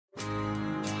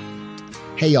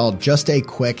Hey y'all, just a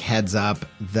quick heads up.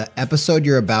 The episode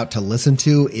you're about to listen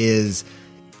to is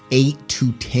 8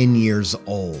 to 10 years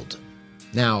old.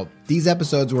 Now, these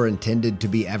episodes were intended to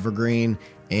be evergreen,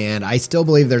 and I still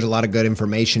believe there's a lot of good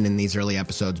information in these early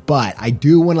episodes, but I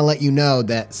do want to let you know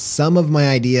that some of my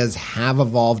ideas have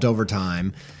evolved over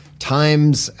time.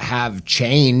 Times have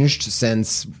changed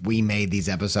since we made these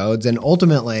episodes, and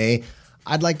ultimately,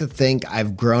 I'd like to think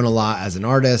I've grown a lot as an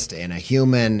artist and a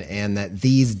human, and that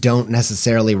these don't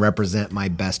necessarily represent my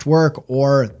best work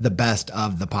or the best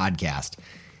of the podcast.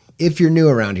 If you're new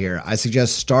around here, I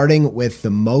suggest starting with the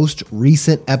most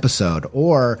recent episode,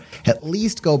 or at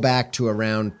least go back to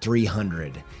around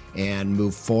 300 and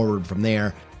move forward from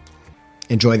there.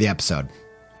 Enjoy the episode.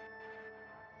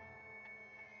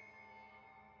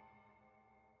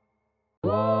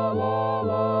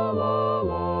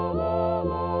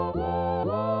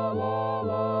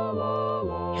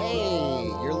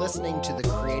 Listening to the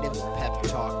Creative Pep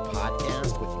Talk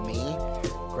podcast with me,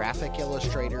 graphic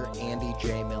illustrator Andy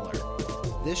J. Miller.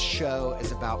 This show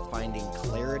is about finding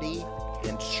clarity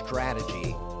and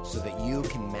strategy so that you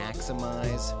can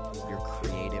maximize your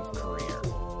creative career.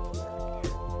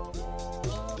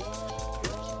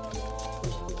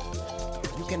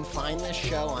 You can find this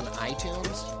show on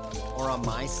iTunes or on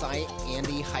my site,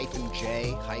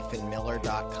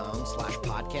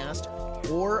 andy-j-miller.com/podcast.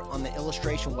 or on the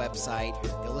illustration website,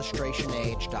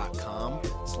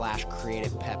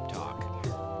 illustrationage.com/creative pep talk.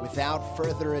 Without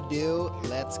further ado,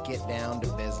 let's get down to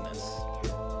business.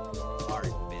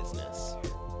 Art business.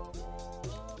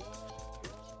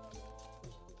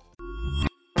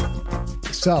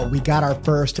 So we got our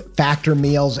first Factor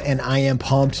meals, and I am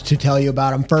pumped to tell you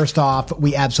about them. First off,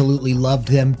 we absolutely loved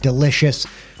them. Delicious.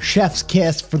 Chef's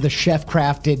kiss for the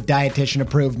chef-crafted,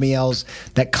 dietitian-approved meals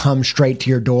that come straight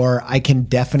to your door. I can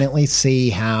definitely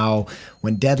see how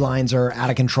when deadlines are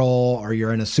out of control or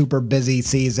you're in a super busy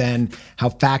season, how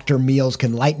Factor meals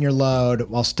can lighten your load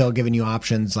while still giving you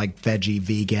options like veggie,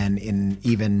 vegan, and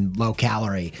even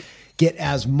low-calorie. Get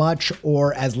as much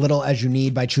or as little as you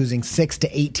need by choosing 6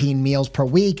 to 18 meals per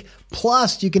week.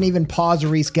 Plus, you can even pause or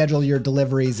reschedule your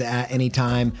deliveries at any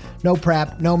time. No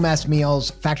prep, no mess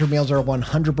meals. Factor meals are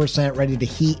 100% ready to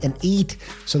heat and eat,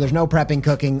 so there's no prepping,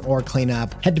 cooking, or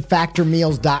cleanup. Head to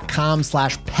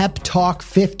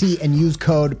factormeals.com/peptalk50 and use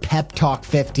code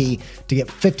peptalk50 to get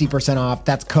 50% off.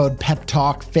 That's code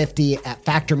peptalk50 at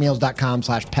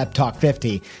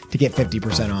factormeals.com/peptalk50 to get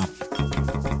 50% off.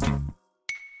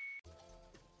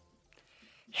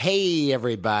 Hey,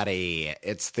 everybody.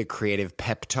 It's the Creative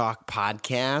Pep Talk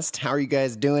podcast. How are you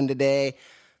guys doing today?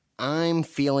 I'm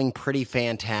feeling pretty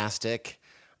fantastic.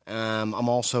 I'm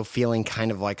also feeling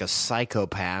kind of like a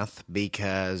psychopath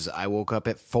because I woke up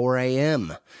at 4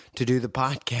 a.m. to do the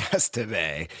podcast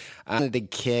today. I wanted to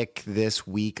kick this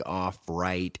week off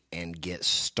right and get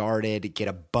started, get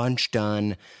a bunch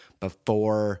done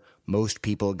before most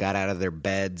people got out of their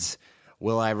beds.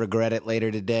 Will I regret it later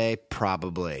today?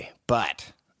 Probably.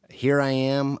 But here I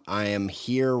am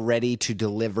here ready to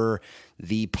deliver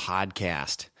the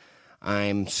podcast.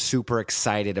 I'm super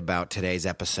excited about today's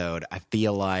episode. I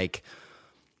feel like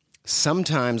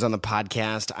sometimes on the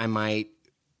podcast, I might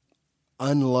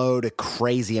unload a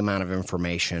crazy amount of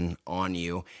information on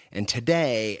you. And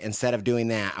today, instead of doing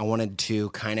that, I wanted to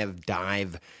kind of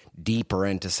dive deeper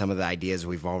into some of the ideas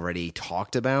we've already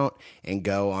talked about and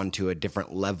go onto a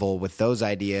different level with those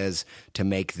ideas to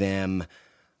make them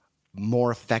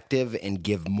more effective and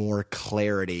give more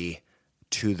clarity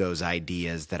to those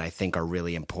ideas that I think are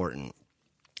really important.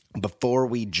 Before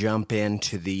we jump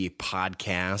into the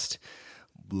podcast,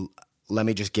 let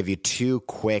me just give you two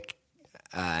quick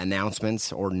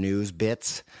announcements or news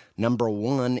bits. Number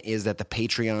one is that the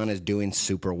Patreon is doing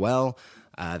super well.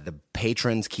 The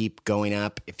patrons keep going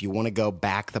up. If you want to go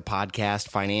back the podcast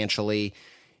financially,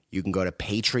 you can go to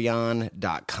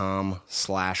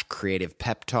patreon.com/creative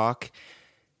pep talk.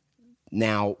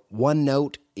 Now, one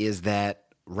note is that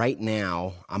right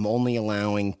now, I'm only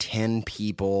allowing 10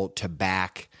 people to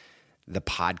back the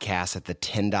podcast at the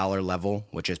 $10 level,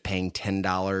 which is paying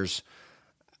 $10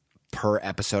 per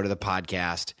episode of the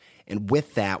podcast. And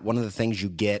with that, one of the things you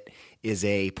get is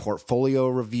a portfolio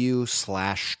review /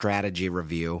 strategy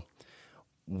review,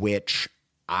 which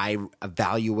I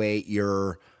evaluate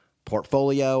your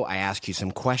portfolio, I ask you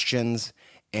some questions,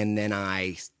 and then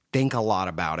I think a lot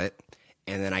about it.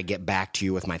 And then I get back to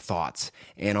you with my thoughts.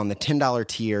 And on the $10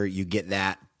 tier, you get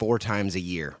that 4 times a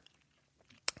year.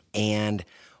 And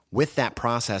with that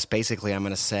process, basically, I'm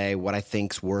going to say what I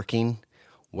think's working,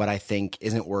 what I think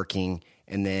isn't working,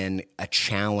 and then a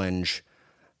challenge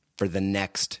for the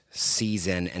next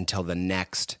season until the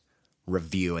next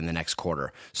review in the next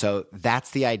quarter. So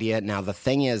that's the idea. Now, the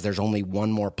thing is, there's only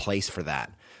one more place for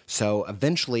that. So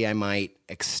eventually I might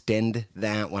extend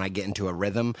that when I get into a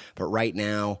rhythm. But right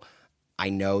now, I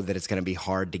know that it's going to be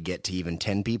hard to get to even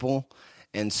 10 people.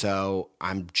 And so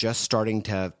I'm just starting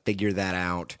to figure that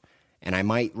out. And I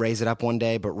might raise it up one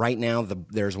day. But right now,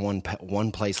 there's one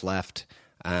place left.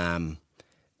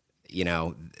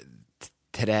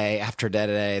 Today, after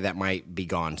today, that might be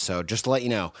gone. So just to let you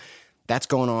know, that's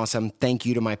going awesome. Thank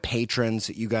you to my patrons.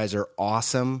 You guys are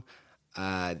awesome.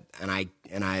 And I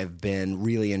have been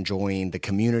really enjoying the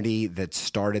community that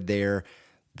started there.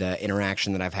 The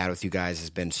interaction that I've had with you guys has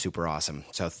been super awesome.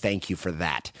 So thank you for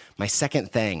that. My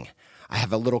second thing, I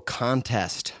have a little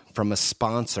contest from a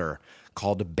sponsor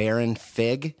called Baron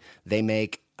Fig. They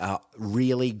make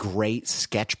really great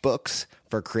sketchbooks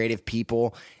for creative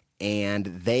people, and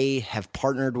they have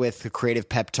partnered with the Creative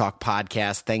Pep Talk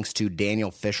podcast. Thanks to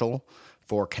Daniel Fishel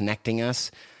for connecting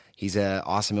us. He's an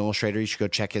awesome illustrator. You should go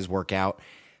check his work out.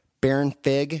 Baron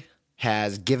Fig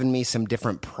has given me some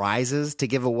different prizes to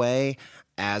give away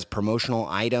as promotional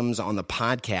items on the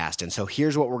podcast. And so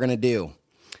here's what we're going to do.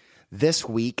 This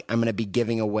week, I'm going to be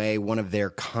giving away one of their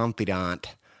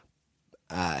Confidant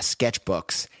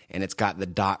sketchbooks, and it's got the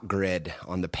dot grid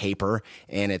on the paper,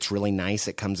 and it's really nice.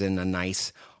 It comes in a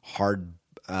nice hard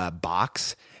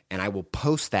box, and I will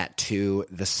post that to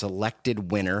the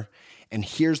selected winner. And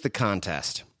here's the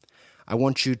contest. I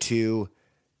want you to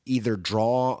either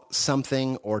draw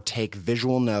something or take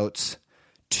visual notes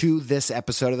to this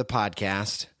episode of the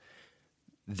podcast.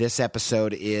 This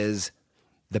episode is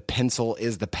The Pencil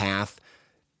is the Path.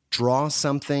 Draw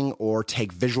something or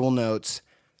take visual notes,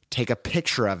 take a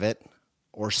picture of it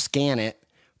or scan it,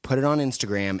 put it on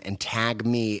Instagram, and tag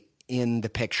me in the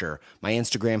picture. My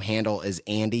Instagram handle is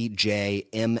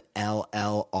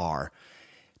AndyJMLLR.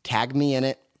 Tag me in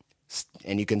it,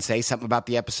 and you can say something about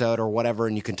the episode or whatever,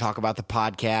 and you can talk about the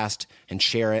podcast and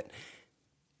share it.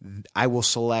 I will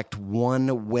select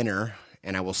one winner,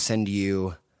 and I will send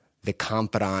you the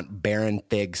Confidant Baron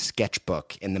Fig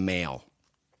sketchbook in the mail.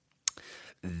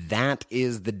 That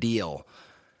is the deal.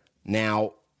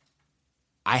 Now,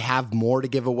 I have more to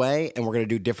give away, and we're going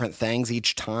to do different things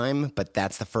each time, but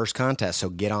that's the first contest, so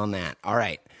get on that. All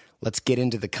right, let's get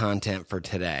into the content for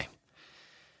today.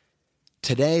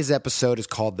 Today's episode is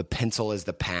called The Pencil is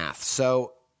the Path.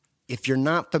 So if you're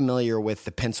not familiar with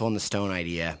the pencil and the stone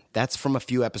idea, that's from a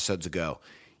few episodes ago.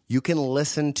 You can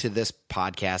listen to this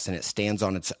podcast, and it stands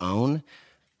on its own.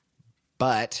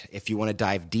 But if you want to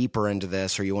dive deeper into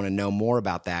this or you want to know more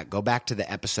about that, go back to the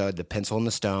episode, The Pencil and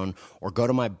the Stone, or go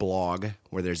to my blog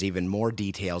where there's even more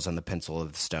details on the pencil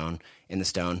of the stone, in the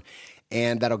stone,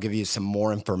 and that'll give you some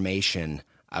more information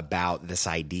about this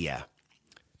idea.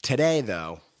 Today,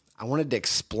 though, I wanted to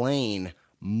explain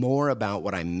more about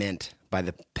what I meant by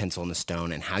the pencil and the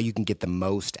stone and how you can get the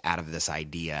most out of this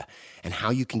idea and how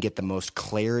you can get the most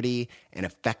clarity and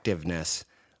effectiveness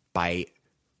by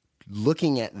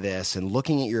looking at this and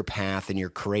looking at your path and your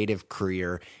creative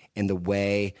career in the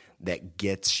way that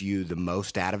gets you the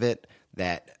most out of it,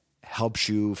 that helps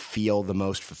you feel the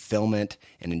most fulfillment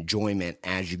and enjoyment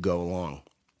as you go along,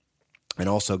 and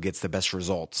also gets the best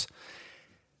results.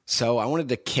 So I wanted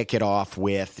to kick it off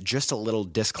with just a little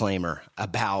disclaimer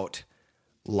about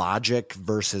logic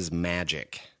versus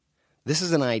magic. This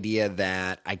is an idea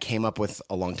that I came up with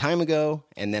a long time ago,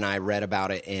 and then I read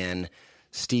about it in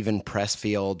Stephen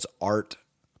Pressfield's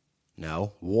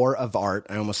War of Art.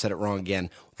 I almost said it wrong again.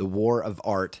 The War of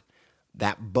Art.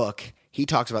 That book, he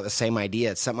talks about the same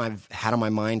idea. It's something I've had on my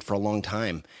mind for a long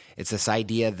time. It's this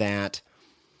idea that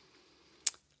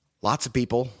lots of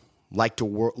people like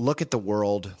to look at the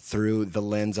world through the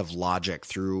lens of logic,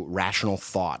 through rational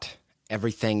thought.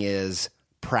 Everything is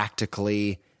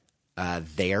practically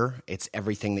there. It's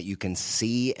everything that you can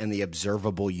see in the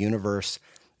observable universe.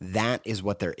 That is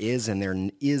what there is, and there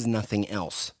is nothing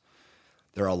else.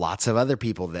 There are lots of other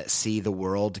people that see the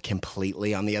world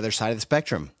completely on the other side of the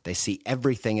spectrum. They see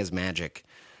everything as magic.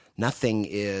 Nothing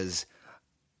is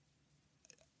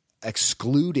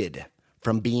excluded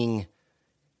from being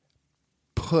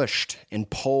pushed and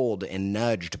pulled and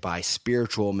nudged by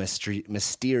spiritual,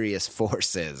 mysterious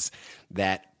forces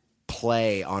that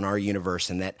play on our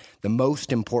universe, and that the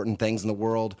most important things in the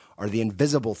world are the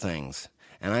invisible things.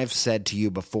 And I've said to you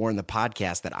before in the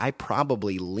podcast that I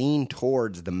probably lean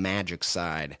towards the magic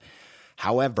side.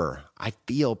 However, I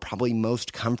feel probably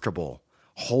most comfortable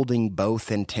holding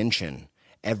both in tension.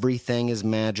 Everything is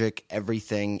magic,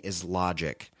 everything is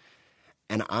logic.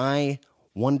 And I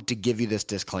wanted to give you this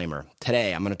disclaimer.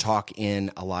 Today, I'm going to talk in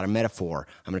a lot of metaphor.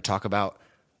 I'm going to talk about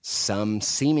some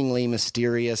seemingly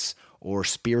mysterious or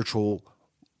spiritual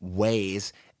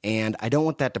ways, and I don't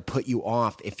want that to put you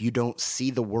off if you don't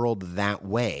see the world that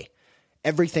way.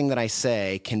 Everything that I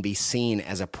say can be seen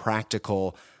as a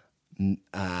practical,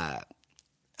 a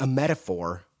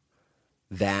metaphor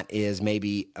that is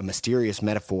maybe a mysterious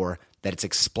metaphor that it's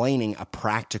explaining a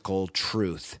practical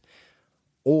truth.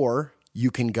 Or you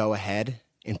can go ahead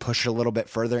and push it a little bit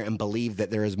further and believe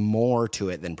that there is more to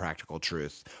it than practical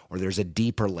truth, or there's a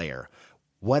deeper layer.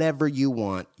 Whatever you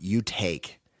want, you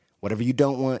take. Whatever you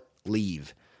don't want,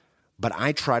 leave. But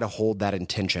I try to hold that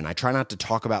intention. I try not to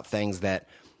talk about things that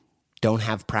don't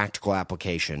have practical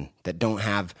application, that don't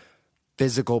have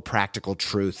physical, practical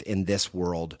truth in this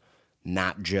world,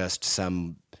 not just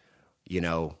some,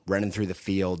 running through the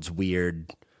fields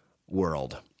weird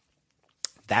world.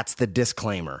 That's the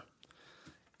disclaimer.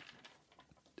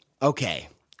 Okay,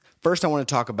 first I want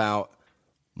to talk about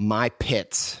my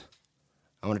pits.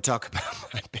 I want to talk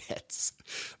about my pits.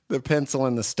 The pencil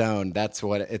and the stone. That's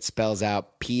what it spells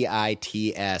out.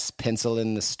 P-I-T-S. Pencil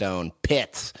in the stone.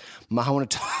 Pits. I want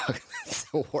to talk. That's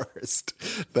the worst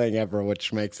thing ever,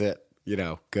 which makes it,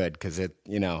 good because I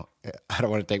don't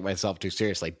want to take myself too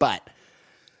seriously. But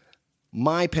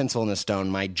my pencil in the stone,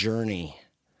 my journey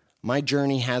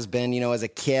has been, as a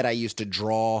kid, I used to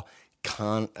draw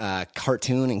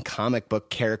cartoon and comic book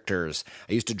characters.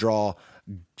 I used to draw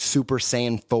Super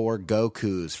Saiyan 4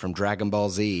 Gokus from Dragon Ball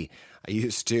Z. I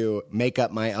used to make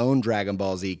up my own Dragon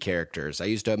Ball Z characters. I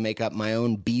used to make up my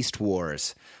own Beast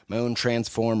Wars, my own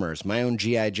Transformers, my own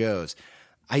G.I. Joes.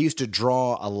 I used to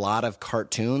draw a lot of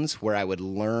cartoons where I would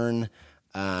learn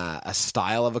a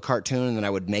style of a cartoon and then I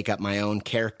would make up my own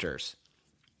characters.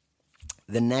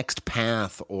 The next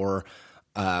path or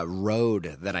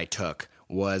road that I took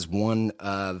was one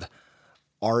of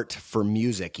art for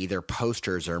music, either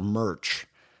posters or merch.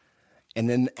 And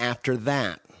then after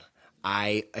that,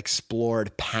 I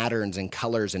explored patterns and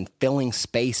colors and filling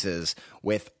spaces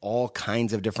with all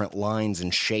kinds of different lines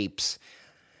and shapes.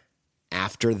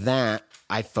 After that,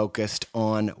 I focused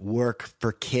on work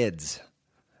for kids,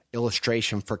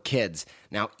 illustration for kids.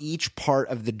 Now, each part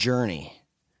of the journey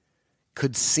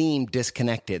could seem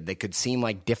disconnected. They could seem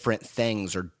like different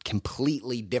things or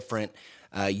completely different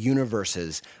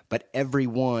universes, but every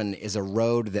one is a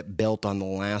road that built on the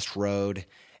last road.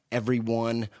 Every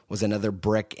one was another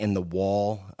brick in the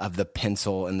wall of the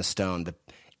pencil and the stone.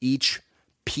 Each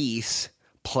piece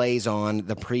plays on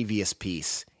the previous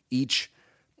piece. Each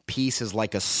piece is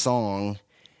like a song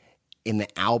in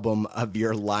the album of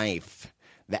your life.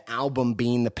 The album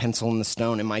being the pencil and the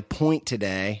stone. And my point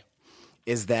today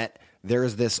is that there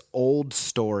is this old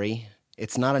story.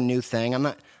 It's not a new thing.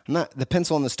 The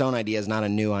pencil and the stone idea is not a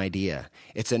new idea.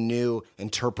 It's a new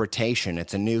interpretation.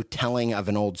 It's a new telling of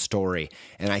an old story.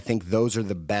 And I think those are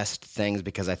the best things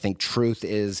because I think truth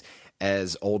is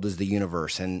as old as the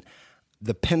universe. And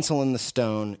the pencil and the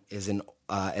stone is an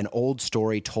old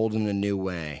story told in a new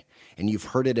way. And you've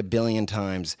heard it a billion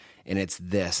times, and it's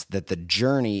this, that the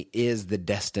journey is the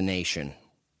destination,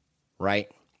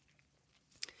 right?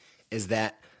 Is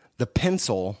that the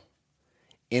pencil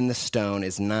in the stone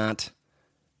is not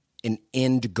an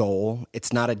end goal.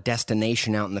 It's not a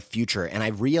destination out in the future. And I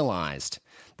realized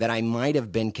that I might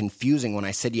have been confusing when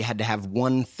I said you had to have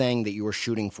one thing that you were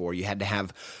shooting for. You had to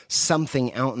have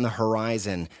something out in the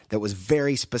horizon that was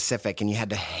very specific, and you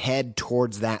had to head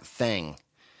towards that thing.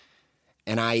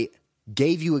 And I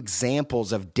gave you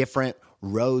examples of different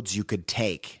roads you could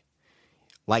take.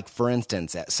 Like, for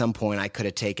instance, at some point I could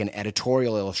have taken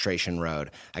editorial illustration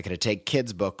road. I could have taken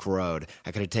kids book road.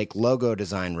 I could have taken logo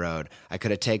design road. I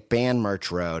could have taken band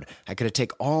merch road. I could have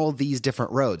taken all these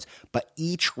different roads. But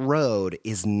each road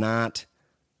is not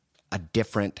a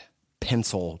different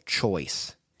pencil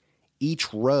choice.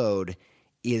 Each road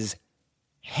is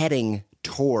heading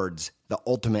towards the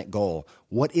ultimate goal.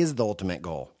 What is the ultimate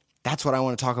goal? That's what I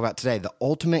want to talk about today. The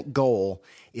ultimate goal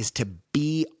is to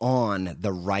be on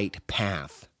the right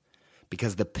path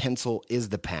because the pencil is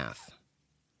the path.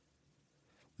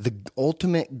 The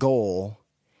ultimate goal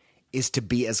is to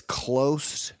be as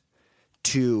close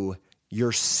to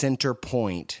your center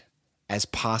point as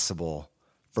possible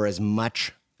for as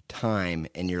much time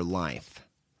in your life.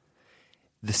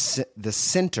 The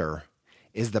center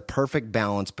is the perfect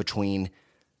balance between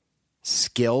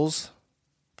skills,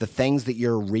 the things that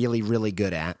you're really, really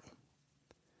good at,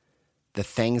 the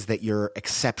things that you're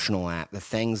exceptional at, the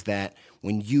things that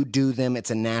when you do them, it's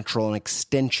a natural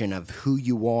extension of who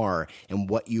you are and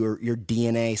what your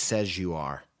DNA says you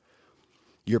are.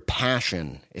 Your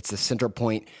passion, it's the center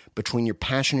point between your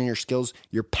passion and your skills.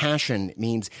 Your passion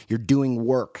means you're doing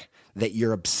work that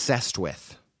you're obsessed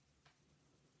with.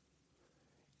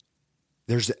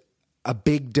 There's a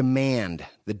big demand.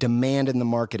 The demand in the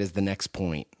market is the next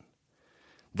point.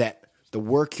 That the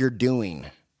work you're doing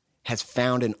has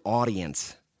found an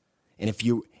audience. And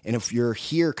if you're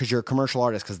here because you're a commercial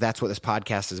artist, because that's what this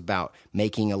podcast is about,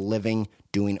 making a living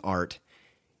doing art,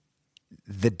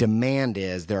 the demand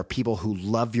is there are people who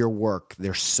love your work.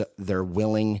 They're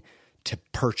willing to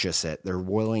purchase it. They're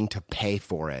willing to pay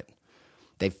for it.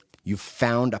 You've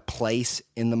found a place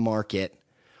in the market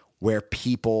where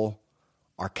people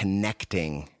are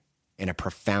connecting in a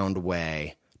profound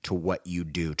way to what you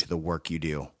do, to the work you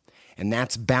do. And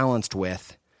that's balanced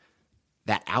with,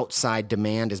 that outside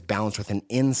demand is balanced with an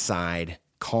inside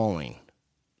calling.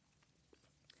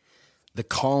 The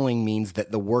calling means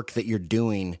that the work that you're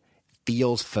doing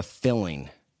feels fulfilling.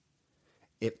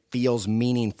 It feels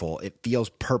meaningful. It feels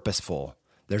purposeful.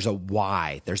 There's a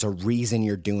why. There's a reason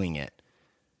you're doing it.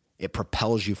 It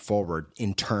propels you forward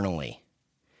internally.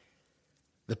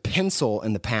 The pencil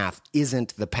in the path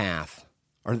isn't the path,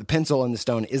 or the pencil in the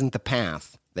stone isn't the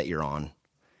path that you're on.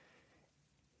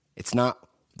 It's not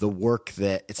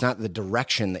it's not the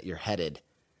direction that you're headed.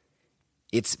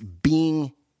 It's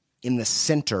being in the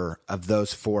center of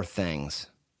those four things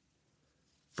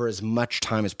for as much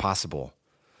time as possible.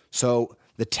 So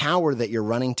the tower that you're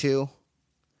running to,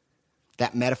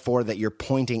 that metaphor that you're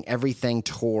pointing everything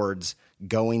towards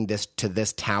going to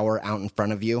this tower out in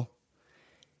front of you,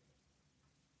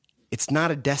 it's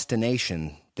not a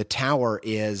destination. The tower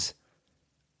is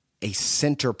a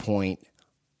center point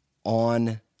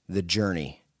on the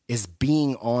journey, is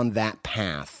being on that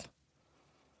path.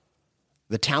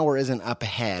 The tower isn't up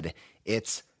ahead.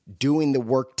 It's doing the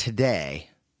work today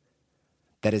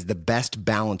that is the best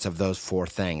balance of those four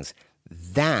things.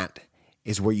 That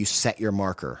is where you set your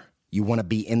marker. You want to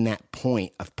be in that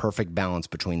point of perfect balance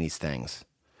between these things.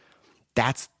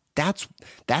 That's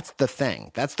the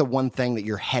thing. That's the one thing that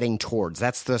you're heading towards.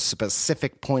 That's the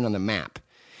specific point on the map.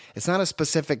 It's not a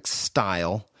specific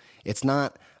style. It's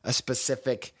not a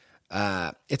specific,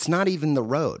 it's not even the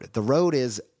road. The road,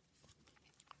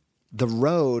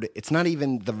 it's not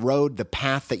even the road, the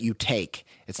path that you take.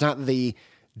 It's not the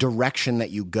direction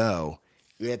that you go.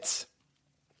 It's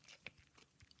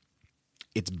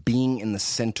being in the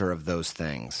center of those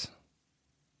things.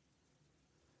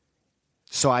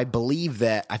 So I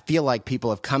feel like people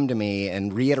have come to me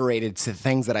and reiterated the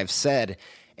things that I've said,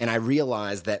 and I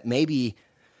realized that maybe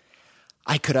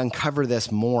I could uncover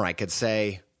this more. I could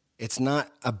say it's not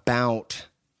about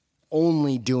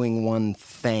only doing one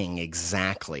thing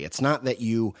exactly. It's not that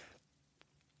you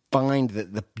find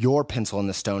that your pencil in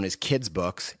the stone is kids'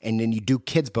 books, and then you do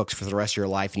kids' books for the rest of your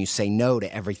life, and you say no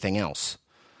to everything else.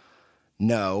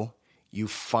 No, you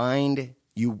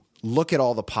look at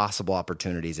all the possible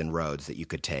opportunities and roads that you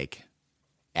could take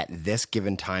at this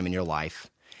given time in your life,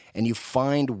 and you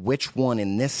find which one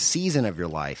in this season of your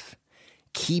life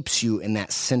keeps you in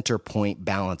that center point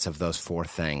balance of those four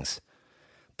things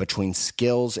between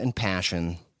skills and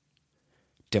passion,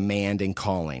 demand and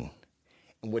calling.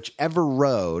 And whichever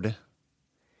road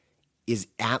is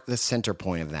at the center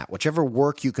point of that, whichever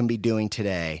work you can be doing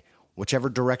today, whichever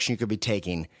direction you could be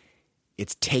taking,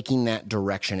 it's taking that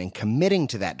direction and committing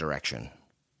to that direction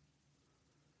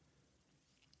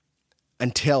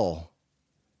until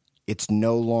it's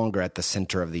no longer at the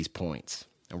center of these points.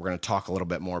 And we're going to talk a little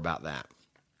bit more about that.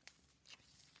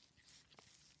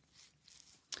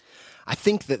 I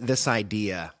think that this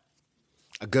idea,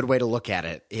 a good way to look at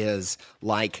it is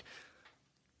like,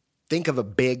 think of a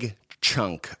big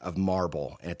chunk of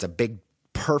marble, and it's a big,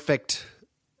 perfect,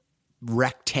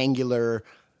 rectangular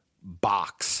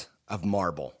box of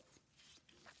marble.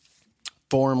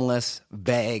 Formless,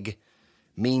 vague,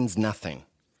 means nothing.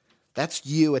 That's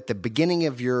you at the beginning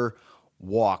of your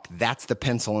walk. That's the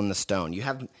pencil in the stone.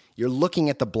 You're looking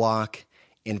at the block,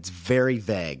 and it's very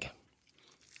vague.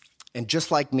 And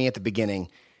just like me at the beginning,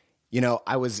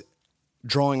 I was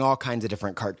drawing all kinds of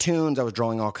different cartoons. I was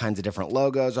drawing all kinds of different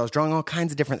logos. I was drawing all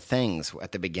kinds of different things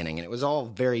at the beginning, and it was all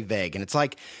very vague. And it's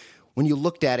like when you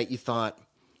looked at it, you thought,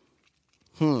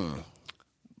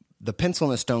 the pencil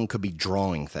in the stone could be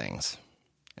drawing things.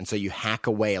 And so you hack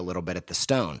away a little bit at the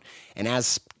stone. And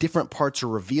as different parts are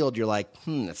revealed, you're like,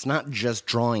 it's not just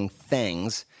drawing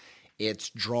things. It's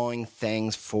drawing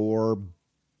things for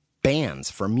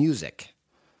bands, for music.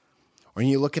 When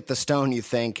you look at the stone, you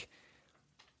think,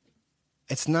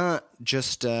 it's not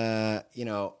just, it's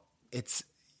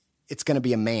going to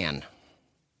be a man.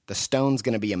 The stone's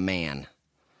going to be a man.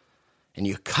 And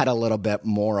you cut a little bit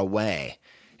more away.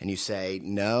 And you say,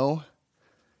 no,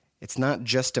 it's not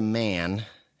just a man.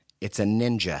 It's a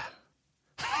ninja.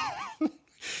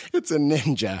 It's a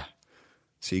ninja.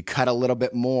 So you cut a little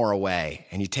bit more away,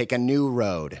 and you take a new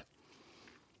road.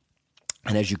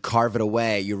 And as you carve it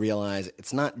away, you realize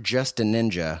it's not just a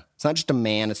ninja. It's not just a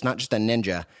man. It's not just a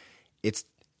ninja. It's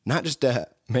not just a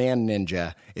man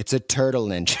ninja. It's a turtle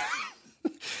ninja.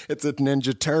 It's a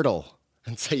ninja turtle.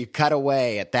 And so you cut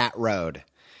away at that road.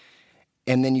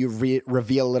 And then you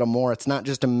reveal a little more. It's not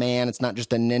just a man. It's not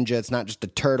just a ninja. It's not just a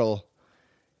turtle.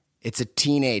 It's a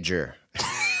teenager.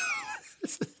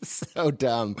 This is so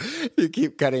dumb. You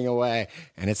keep cutting away.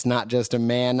 And it's not just a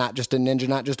man, not just a ninja,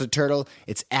 not just a turtle.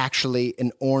 It's actually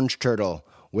an orange turtle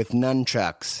with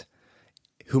nunchucks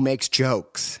who makes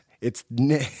jokes. It's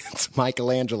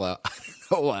Michelangelo. I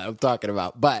don't know what I'm talking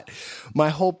about. But my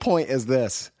whole point is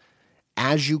this.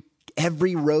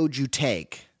 Every road you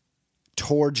take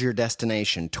towards your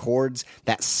destination, towards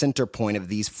that center point of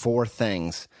these four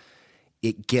things,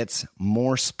 it gets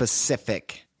more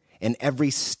specific. And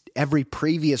every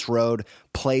previous road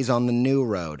plays on the new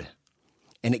road.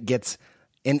 And it gets,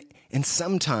 and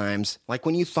sometimes, like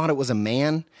when you thought it was a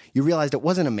man, you realized it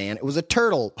wasn't a man, it was a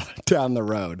turtle down the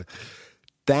road.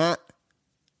 That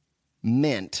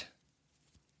meant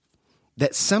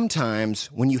that sometimes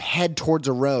when you head towards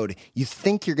a road, you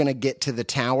think you're going to get to the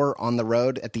tower on the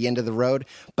road at the end of the road,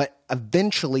 but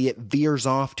eventually it veers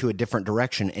off to a different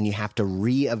direction and you have to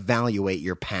reevaluate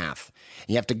your path.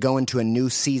 You have to go into a new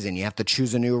season. You have to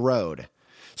choose a new road.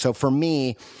 So for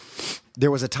me,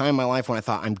 there was a time in my life when I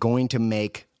thought I'm going to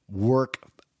make work,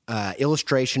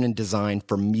 illustration and design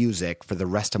for music for the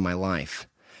rest of my life.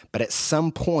 But at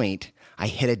some point, I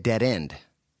hit a dead end.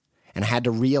 And I had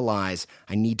to realize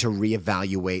I need to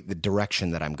reevaluate the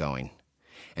direction that I'm going.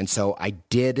 And so I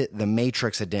did the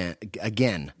Matrix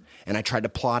again, and I tried to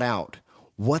plot out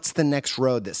what's the next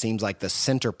road that seems like the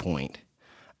center point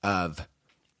of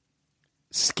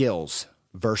skills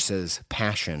versus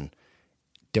passion,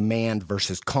 demand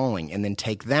versus calling, and then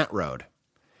take that road.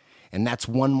 And that's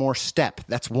one more step.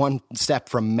 That's one step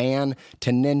from man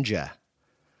to ninja,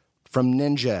 from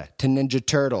ninja to Ninja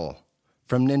Turtle,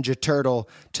 from Ninja Turtle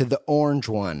to the orange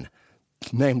one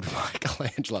named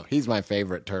Michelangelo. He's my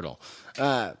favorite turtle.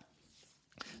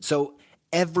 So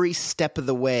every step of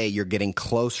the way, you're getting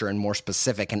closer and more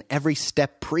specific, and every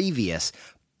step previous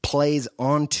plays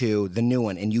onto the new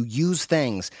one. And you use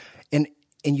things, and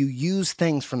you use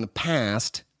things from the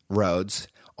past roads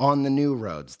on the new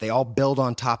roads. They all build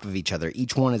on top of each other.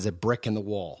 Each one is a brick in the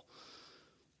wall.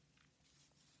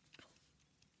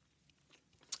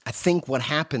 I think what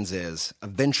happens is,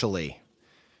 eventually,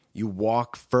 you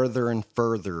walk further and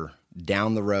further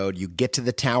down the road. You get to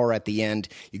the tower at the end.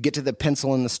 You get to the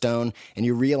pencil in the stone, and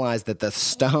you realize that the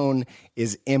stone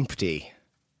is empty.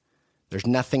 There's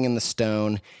nothing in the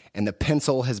stone, and the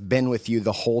pencil has been with you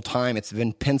the whole time. It's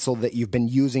been pencil that you've been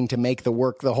using to make the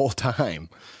work the whole time.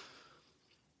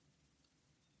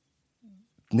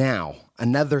 Now,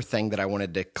 another thing that I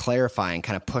wanted to clarify and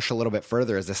kind of push a little bit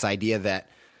further is this idea that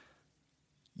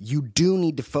you do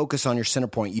need to focus on your center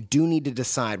point. You do need to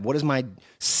decide, what is my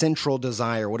central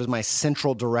desire? What is my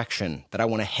central direction that I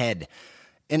want to head?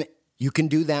 And you can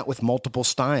do that with multiple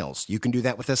styles. You can do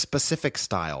that with a specific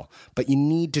style. But you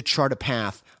need to chart a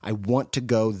path. I want to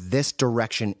go this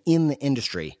direction in the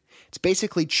industry. It's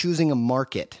basically choosing a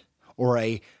market or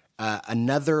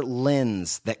another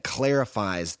lens that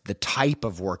clarifies the type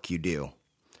of work you do.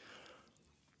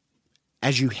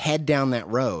 As you head down that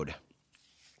road,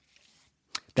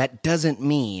 that doesn't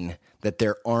mean that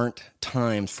there aren't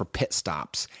times for pit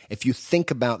stops. If you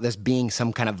think about this being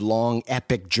some kind of long,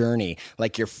 epic journey,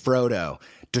 like you're Frodo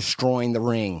destroying the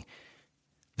ring,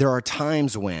 there are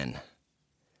times when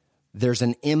there's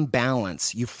an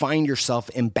imbalance. You find yourself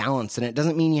imbalanced, and it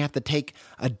doesn't mean you have to take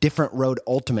a different road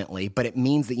ultimately, but it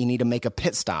means that you need to make a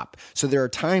pit stop. So there are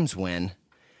times when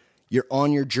you're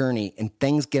on your journey and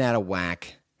things get out of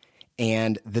whack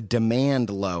and the demand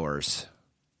lowers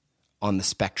on the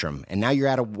spectrum. And now you're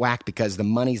out of whack because the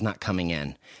money's not coming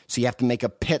in. So you have to make a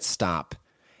pit stop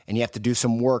and you have to do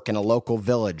some work in a local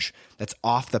village that's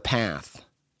off the path.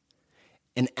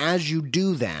 And as you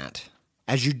do that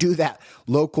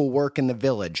local work in the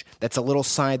village, that's a little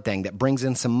side thing that brings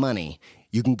in some money,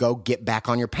 you can go get back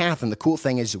on your path. And the cool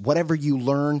thing is whatever you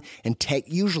learn and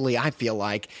take, usually I feel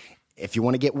like if you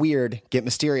want to get weird, get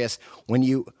mysterious,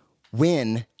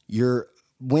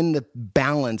 when the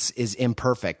balance is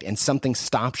imperfect and something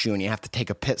stops you and you have to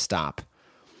take a pit stop,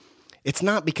 it's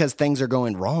not because things are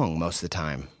going wrong most of the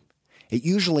time. It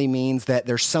usually means that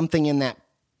there's something in that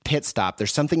pit stop,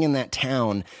 there's something in that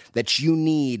town that you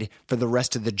need for the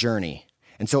rest of the journey.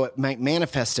 And so it might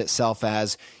manifest itself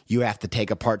as you have to take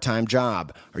a part-time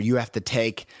job, or you have to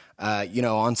take,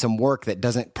 on some work that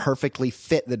doesn't perfectly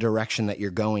fit the direction that you're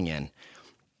going in.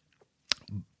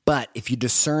 But if you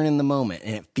discern in the moment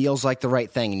and it feels like the right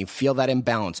thing and you feel that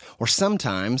imbalance, or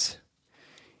sometimes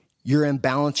you're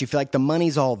imbalanced, you feel like the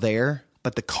money's all there,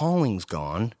 but the calling's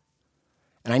gone,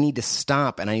 and I need to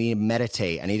stop and I need to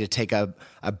meditate. I need to take a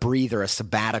breather, a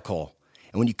sabbatical.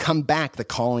 And when you come back, the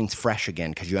calling's fresh again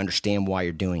because you understand why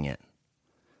you're doing it.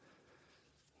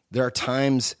 There are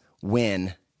times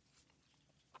when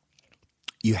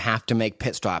you have to make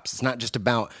pit stops. It's not just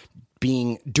about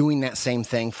doing that same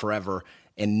thing forever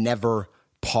and never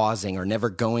pausing or never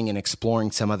going and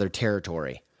exploring some other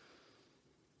territory.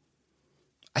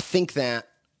 I think that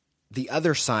the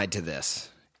other side to this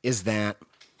is that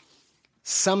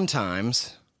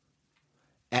sometimes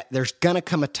there's going to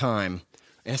come a time,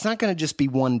 and it's not going to just be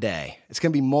one day. It's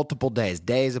going to be multiple days,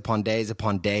 days upon days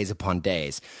upon days upon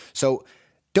days. So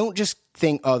don't just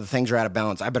think, oh, the things are out of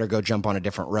balance, I better go jump on a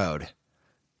different road.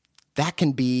 That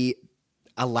can be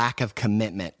a lack of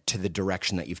commitment to the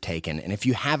direction that you've taken. And if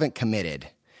you haven't committed,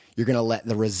 you're going to let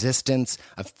the resistance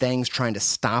of things trying to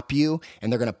stop you,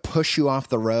 and they're going to push you off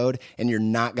the road, and you're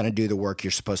not going to do the work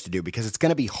you're supposed to do because it's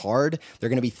going to be hard. There are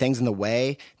going to be things in the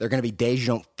way. There are going to be days you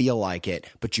don't feel like it,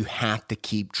 but you have to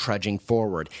keep trudging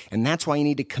forward. And that's why you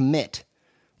need to commit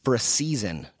for a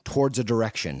season towards a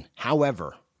direction.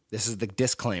 However, this is the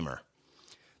disclaimer.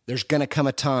 There's going to come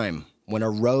a time when a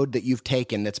road that you've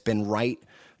taken that's been right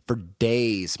for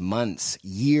days, months,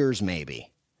 years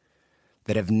maybe,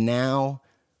 that have now,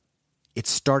 it's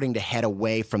starting to head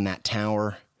away from that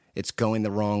tower. It's going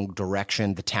the wrong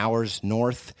direction. The tower's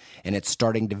north, and it's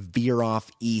starting to veer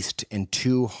off east in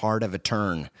too hard of a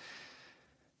turn.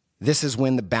 This is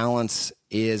when the balance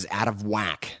is out of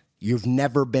whack. You've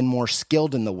never been more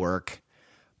skilled in the work,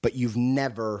 but you've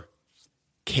never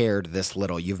cared this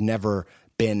little. You've never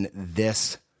been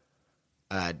this,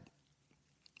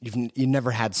 you've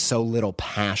never had so little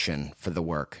passion for the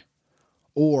work.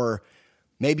 Or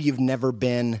maybe you've never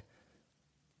been,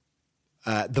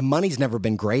 the money's never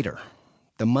been greater.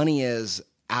 The money is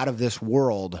out of this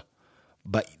world,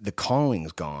 but the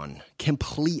calling's gone,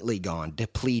 completely gone,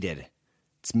 depleted.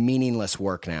 It's meaningless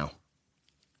work now.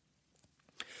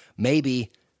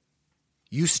 Maybe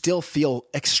you still feel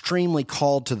extremely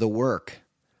called to the work,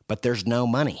 but there's no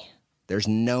money. There's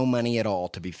no money at all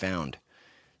to be found.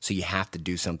 So you have to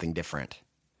do something different.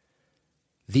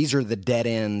 These are the dead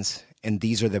ends, and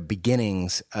these are the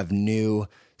beginnings of new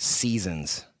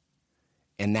seasons.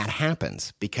 And that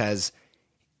happens because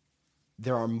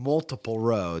there are multiple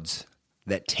roads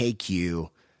that take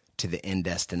you to the end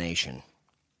destination.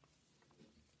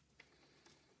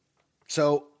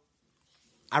 So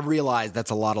I realize that's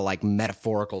a lot of like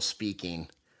metaphorical speaking,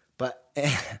 but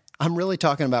I'm really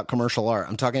talking about commercial art.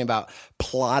 I'm talking about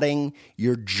plotting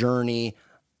your journey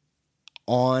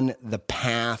on the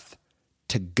path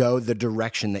to go the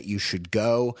direction that you should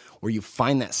go, where you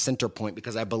find that center point,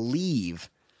 because I believe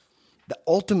the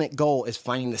ultimate goal is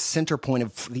finding the center point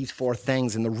of these four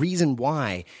things. And the reason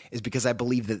why is because I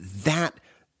believe that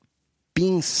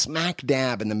being smack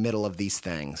dab in the middle of these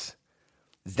things,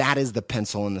 that is the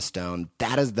pencil in the stone.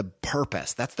 That is the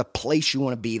purpose. That's the place you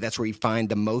want to be. That's where you find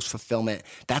the most fulfillment.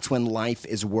 That's when life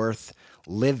is worth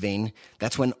living.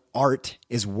 That's when art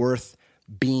is worth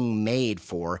being made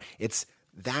for.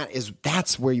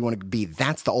 That's where you want to be.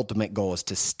 That's the ultimate goal, is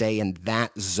to stay in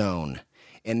that zone.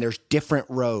 And there's different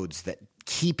roads that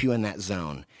keep you in that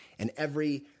zone. And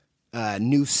every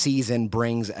new season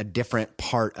brings a different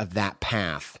part of that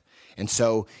path. And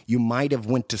so you might have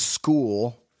went to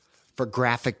school for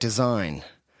graphic design,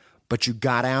 but you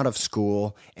got out of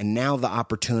school and now the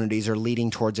opportunities are leading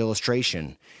towards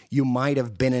illustration. You might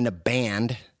have been in a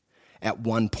band at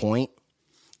one point,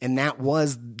 and that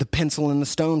was the pencil in the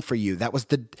stone for you. That was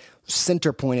the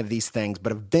center point of these things.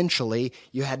 But eventually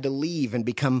you had to leave and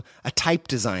become a type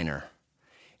designer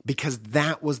because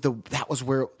that was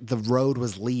where the road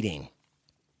was leading.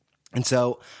 And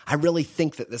so I really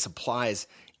think that this applies,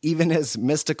 even as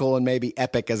mystical and maybe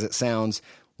epic as it sounds,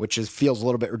 which feels a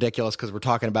little bit ridiculous because we're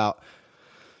talking about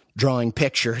drawing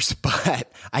pictures.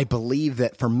 But I believe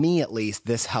that for me, at least,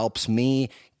 this helps me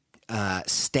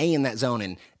stay in that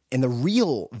zone. And the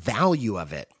real value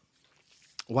of it,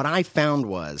 what I found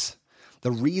was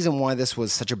the reason why this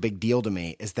was such a big deal to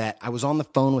me is that I was on the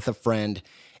phone with a friend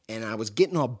and I was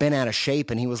getting all bent out of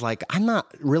shape. And he was like, I'm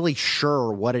not really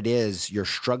sure what it is you're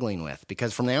struggling with,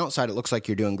 because from the outside, it looks like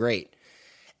you're doing great.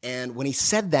 And when he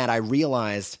said that, I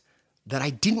realized that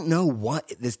I didn't know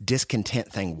what this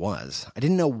discontent thing was. I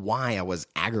didn't know why I was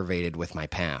aggravated with my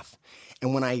path.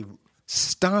 And when I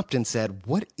stopped and said,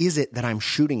 what is it that I'm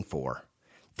shooting for?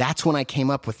 That's when I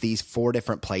came up with these 4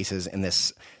 different places and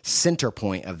this center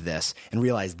point of this and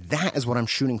realized that is what I'm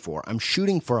shooting for. I'm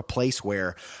shooting for a place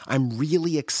where I'm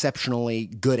really exceptionally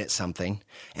good at something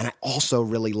and I also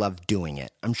really love doing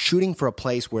it. I'm shooting for a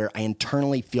place where I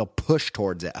internally feel pushed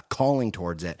towards it, a calling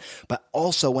towards it, but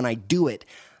also when I do it,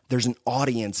 there's an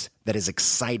audience that is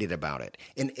excited about it.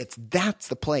 And that's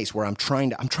the place where I'm trying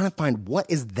to find what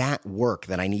is that work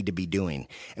that I need to be doing.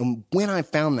 And when I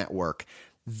found that work,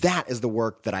 that is the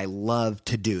work that I love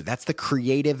to do. That's the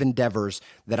creative endeavors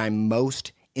that I'm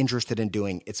most interested in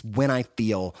doing. It's when I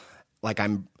feel like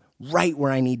I'm right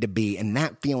where I need to be, and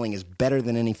that feeling is better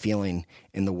than any feeling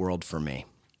in the world for me.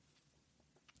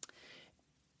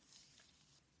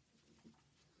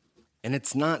 And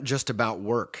it's not just about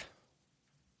work.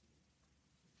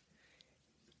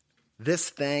 This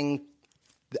thing,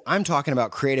 I'm talking about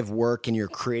creative work in your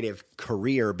creative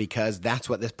career because that's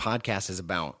what this podcast is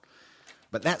about.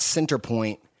 But that center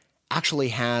point actually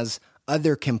has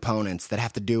other components that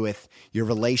have to do with your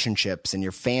relationships and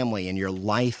your family and your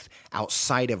life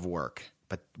outside of work.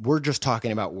 But we're just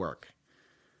talking about work.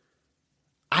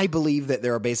 I believe that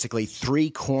there are basically 3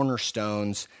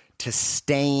 cornerstones to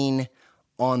staying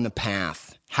on the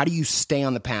path. How do you stay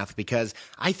on the path? Because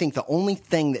I think the only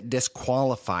thing that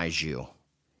disqualifies you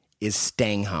is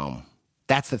staying home.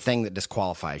 That's the thing that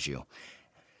disqualifies you.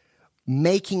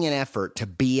 Making an effort to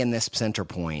be in this center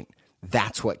point,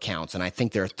 that's what counts. And I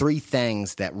think there are 3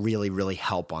 things that really, really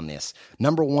help on this.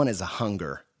 Number 1 is a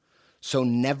hunger. So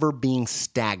never being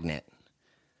stagnant,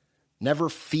 never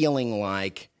feeling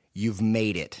like you've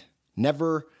made it,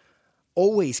 never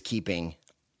always keeping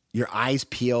your eyes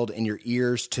peeled and your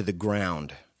ears to the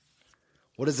ground.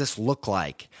 What does this look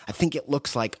like? I think it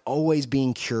looks like always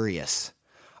being curious,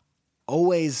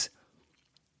 always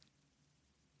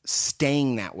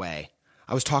staying that way.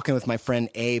 I was talking with my friend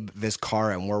Abe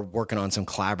Vizcara, and we're working on some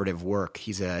collaborative work.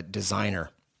 He's a designer.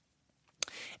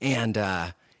 And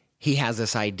he has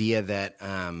this idea that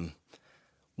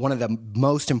one of the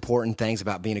most important things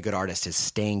about being a good artist is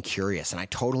staying curious. And I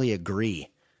totally agree.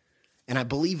 And I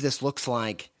believe this looks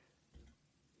like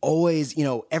always,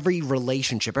 every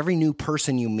relationship, every new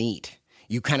person you meet,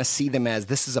 you kind of see them as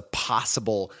this is a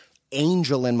possible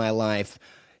angel in my life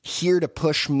here to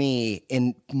push me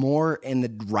more in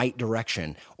the right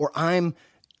direction, or I'm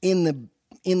in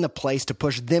the place to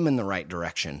push them in the right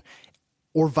direction,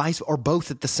 or both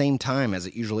at the same time, as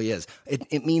it usually is.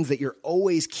 It means that you're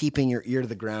always keeping your ear to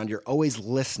the ground. You're always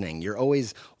listening. You're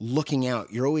always looking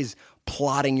out. You're always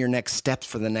plotting your next steps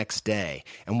for the next day.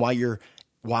 And while your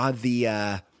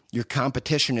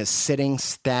competition is sitting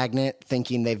stagnant,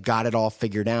 thinking they've got it all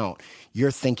figured out,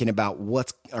 you're thinking about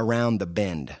what's around the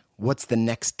bend. What's the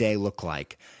next day look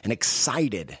like? And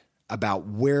excited about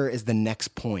where is the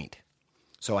next point.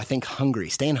 So I think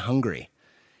staying hungry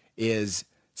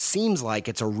seems like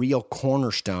it's a real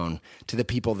cornerstone to the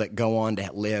people that go on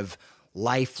to live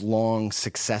lifelong,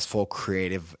 successful,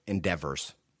 creative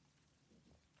endeavors.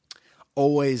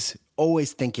 Always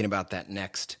thinking about that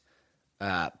next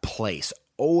place.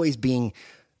 Always being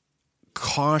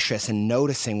cautious and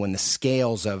noticing when the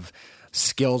scales of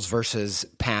skills versus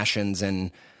passions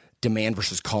and demand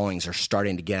versus callings are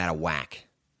starting to get out of whack.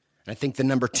 And I think the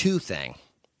number 2 thing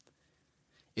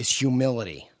is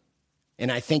humility.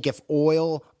 And I think if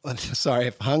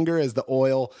hunger is the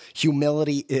oil,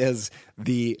 humility is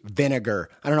the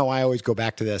vinegar. I don't know why I always go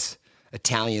back to this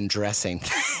Italian dressing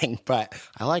thing, but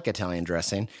I like Italian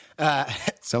dressing.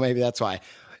 So maybe that's why.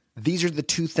 These are the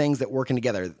 2 things that working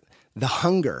together. The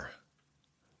hunger,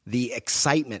 the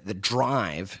excitement, the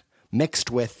drive,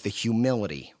 mixed with the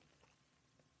humility.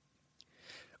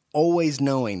 Always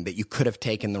knowing that you could have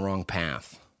taken the wrong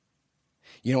path.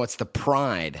 It's the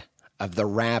pride of the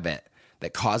rabbit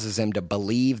that causes him to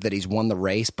believe that he's won the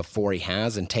race before he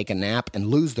has and take a nap and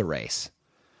lose the race.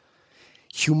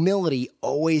 Humility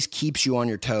always keeps you on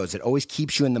your toes. It always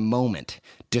keeps you in the moment,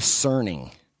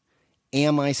 discerning.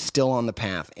 Am I still on the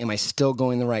path? Am I still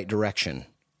going the right direction?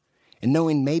 And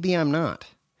knowing maybe I'm not.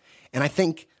 And I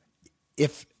think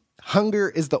if hunger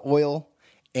is the oil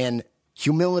and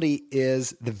humility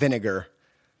is the vinegar,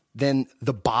 then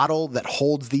the bottle that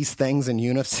holds these things in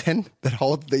unison, that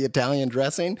holds the Italian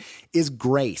dressing, is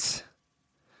grace.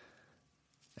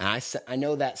 And I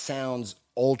know that sounds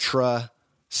ultra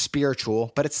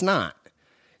spiritual, but it's not.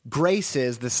 Grace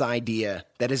is this idea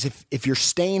that is if you're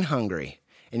staying hungry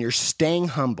and you're staying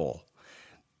humble,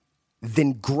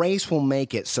 then grace will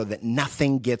make it so that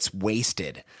nothing gets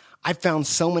wasted. I've found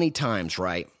so many times,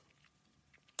 right,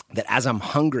 that as I'm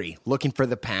hungry, looking for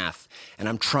the path, and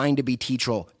I'm trying to be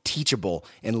teachable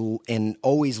and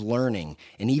always learning,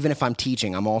 and even if I'm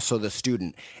teaching, I'm also the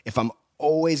student. If I'm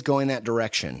always going that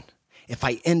direction, if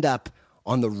I end up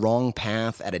on the wrong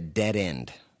path at a dead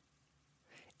end,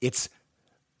 it's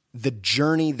the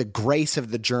journey, the grace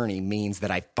of the journey means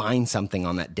that I find something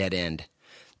on that dead end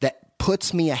that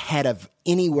puts me ahead of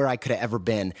anywhere I could have ever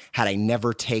been had I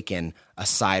never taken a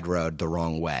side road the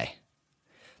wrong way.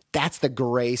 That's the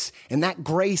grace, and that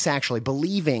grace actually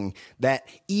believing that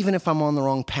even if I'm on the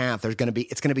wrong path, it's going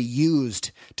to be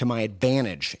used to my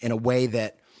advantage in a way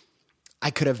that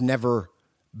I could have never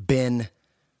been.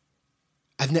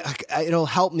 It'll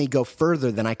help me go further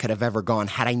than I could have ever gone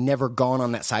had I never gone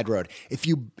on that side road. If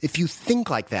you think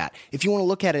like that, if you want to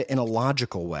look at it in a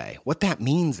logical way, what that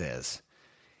means is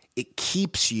it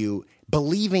keeps you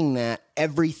believing that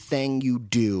everything you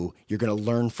do, you're going to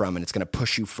learn from and it's going to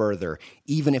push you further,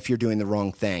 even if you're doing the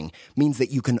wrong thing, means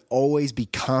that you can always be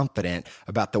confident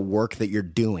about the work that you're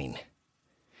doing.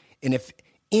 And if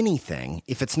anything,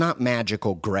 if it's not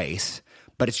magical grace,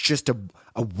 but it's just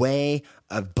a way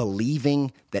of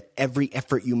believing that every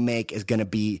effort you make is going to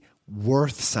be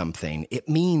worth something, it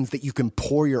means that you can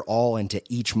pour your all into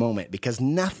each moment, because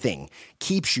nothing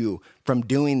keeps you from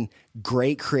doing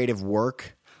great creative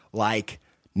work like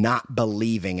not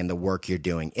believing in the work you're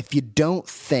doing. If you don't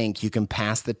think you can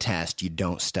pass the test, you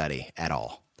don't study at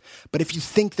all. But if you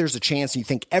think there's a chance and you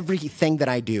think everything that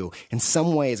I do in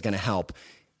some way is going to help,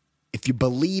 if you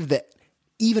believe that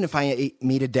even if I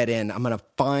meet a dead end, I'm going to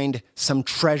find some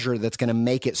treasure that's going to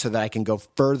make it so that I can go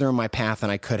further in my path than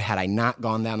I could had I not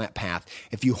gone down that path.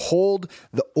 If you hold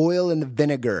the oil and the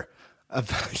vinegar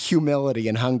of humility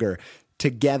and hunger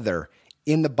together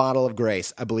in the bottle of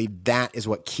grace, I believe that is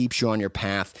what keeps you on your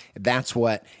path.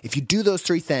 If you do those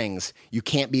three things, you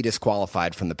can't be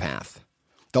disqualified from the path.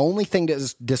 The only thing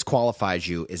that disqualifies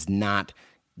you is not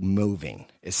moving,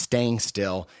 is staying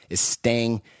still, is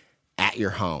staying at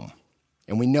your home.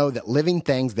 And we know that living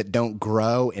things that don't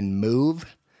grow and move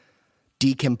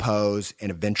decompose and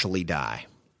eventually die.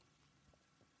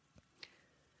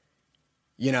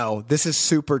 You know, this is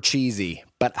super cheesy,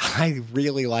 but I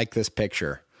really like this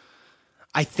picture.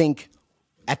 I think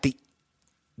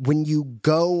when you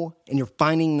go and you're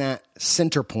finding that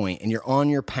center point and you're on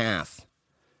your path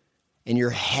and you're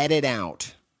headed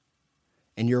out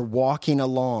and you're walking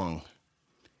along,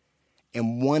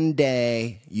 and one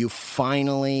day you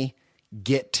finally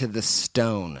get to the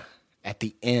stone at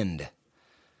the end,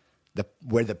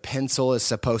 where the pencil is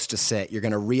supposed to sit, you're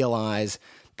going to realize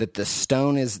that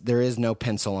there is no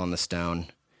pencil on the stone.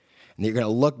 And you're going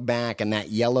to look back, and that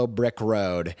yellow brick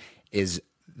road is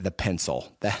the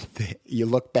pencil. You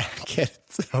look back,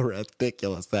 it's so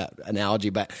ridiculous, that analogy,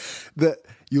 but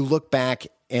you look back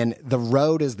and the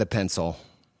road is the pencil.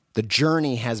 The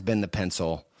journey has been the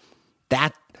pencil.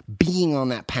 That being on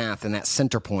that path and that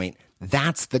center point,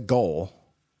 that's the goal.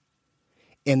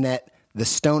 And that the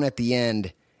stone at the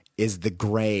end is the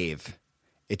grave.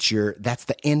 That's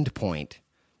the end point.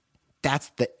 That's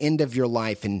the end of your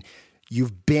life. And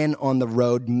you've been on the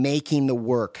road making the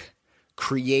work,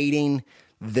 creating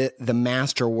the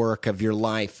masterwork of your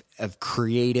life of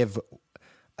creative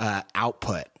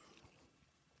output.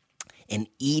 And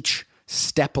each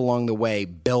step along the way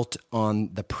built on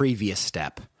the previous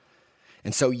step.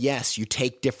 And so, yes, you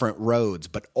take different roads,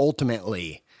 but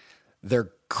ultimately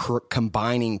they're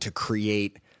combining to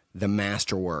create the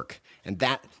masterwork. And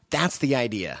that's the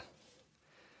idea.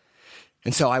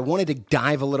 And so I wanted to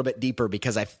dive a little bit deeper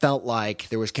because I felt like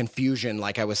there was confusion.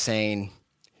 Like I was saying,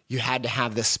 you had to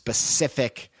have this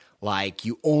specific, like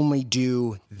you only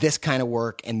do this kind of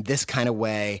work in this kind of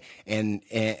way, and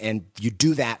you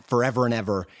do that forever and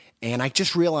ever. And I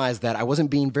just realized that I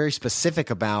wasn't being very specific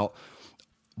about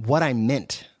what I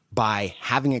meant by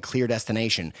having a clear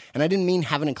destination. And I didn't mean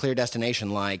having a clear destination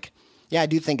like, yeah, I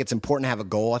do think it's important to have a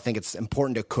goal. I think it's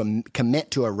important to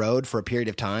commit to a road for a period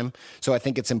of time. So I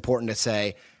think it's important to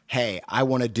say, hey, I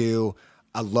want to do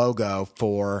a logo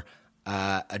for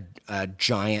a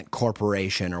giant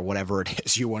corporation or whatever it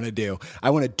is you want to do.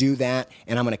 I want to do that,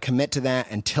 and I'm going to commit to that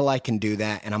until I can do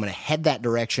that, and I'm going to head that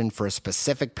direction for a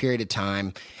specific period of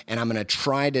time, and I'm going to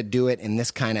try to do it in this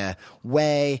kind of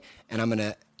way,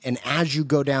 and as you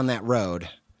go down that road,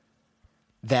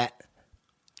 that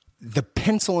the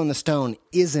pencil and the stone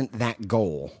isn't that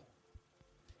goal.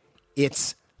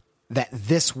 It's that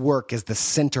this work is the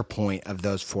center point of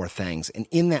those four things. And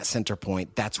in that center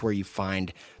point, that's where you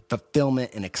find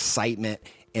fulfillment and excitement,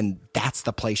 and that's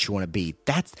the place you want to be.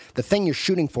 That's the thing you're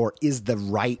shooting for, is the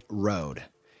right road.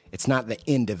 It's not the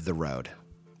end of the road,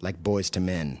 like Boys to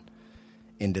Men,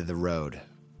 end of the road.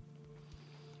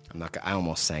 I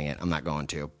almost sang it. I'm not going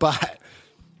to, but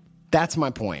that's my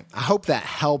point. I hope that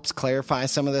helps clarify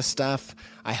some of this stuff.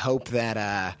 I hope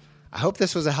that I hope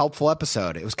this was a helpful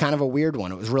episode. It was kind of a weird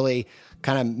one. It was really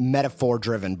kind of metaphor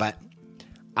driven, but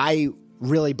I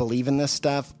really believe in this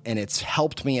stuff, and it's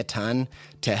helped me a ton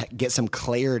to get some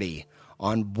clarity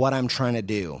on what I'm trying to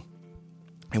do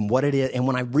and what it is. And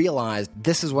when I realized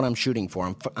this is what I'm shooting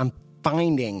for, I'm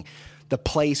finding the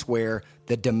place where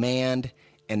the demand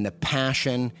and the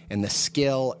passion and the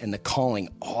skill and the calling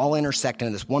all intersect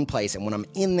in this one place. And when I'm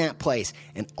in that place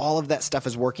and all of that stuff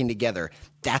is working together,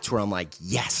 that's where I'm like,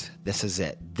 yes, this is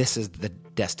it. This is the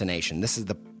destination. That's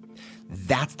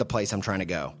the place I'm trying to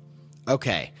go.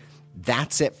 Okay,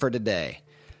 that's it for today.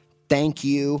 Thank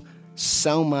you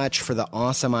so much for the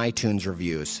awesome iTunes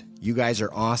reviews. You guys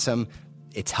are awesome.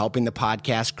 It's helping the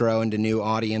podcast grow into new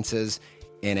audiences.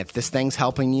 And if this thing's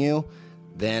helping you,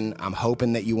 then I'm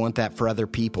hoping that you want that for other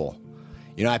people.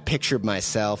 You know, I pictured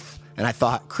myself and I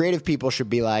thought creative people should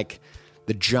be like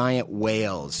the giant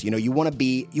whales. You know, you want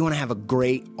to have a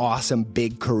great, awesome,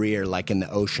 big career like in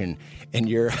the ocean, and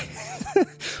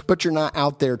but you're not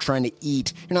out there trying to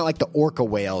eat. You're not like the orca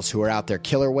whales who are out there,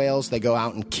 killer whales. They go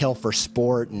out and kill for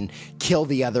sport and kill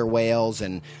the other whales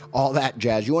and all that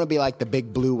jazz. You want to be like the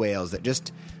big blue whales that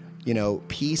just, you know,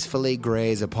 peacefully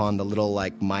graze upon the little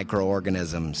like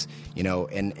microorganisms, you know,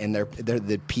 and they're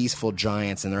the peaceful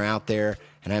giants, and they're out there,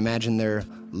 and I imagine they're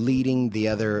leading the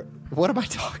other. What am I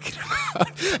talking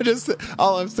about?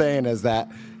 All I'm saying is that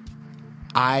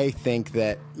I think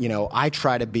that, you know, I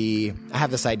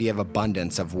have this idea of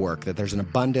abundance of work, that there's an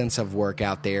abundance of work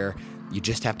out there. You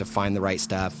just have to find the right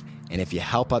stuff. And if you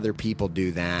help other people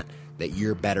do that, that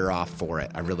you're better off for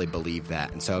it. I really believe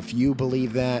that. And so if you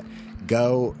believe that,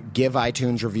 go give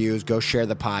iTunes reviews, go share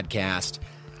the podcast.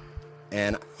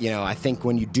 And, you know, I think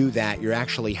when you do that, you're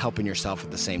actually helping yourself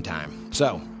at the same time.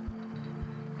 So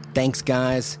thanks,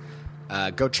 guys.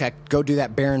 Go do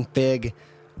that Baron Fig.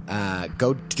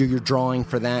 Go do your drawing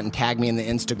for that and tag me in the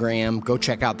Instagram. Go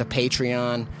check out the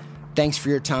Patreon. Thanks for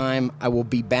your time. I will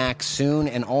be back soon.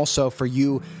 And also for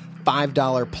you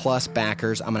 $5 plus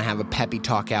backers, I'm going to have a Peppy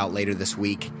Talk out later this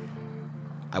week.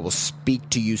 I will speak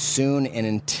to you soon. And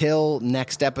until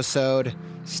next episode,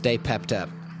 stay pepped up.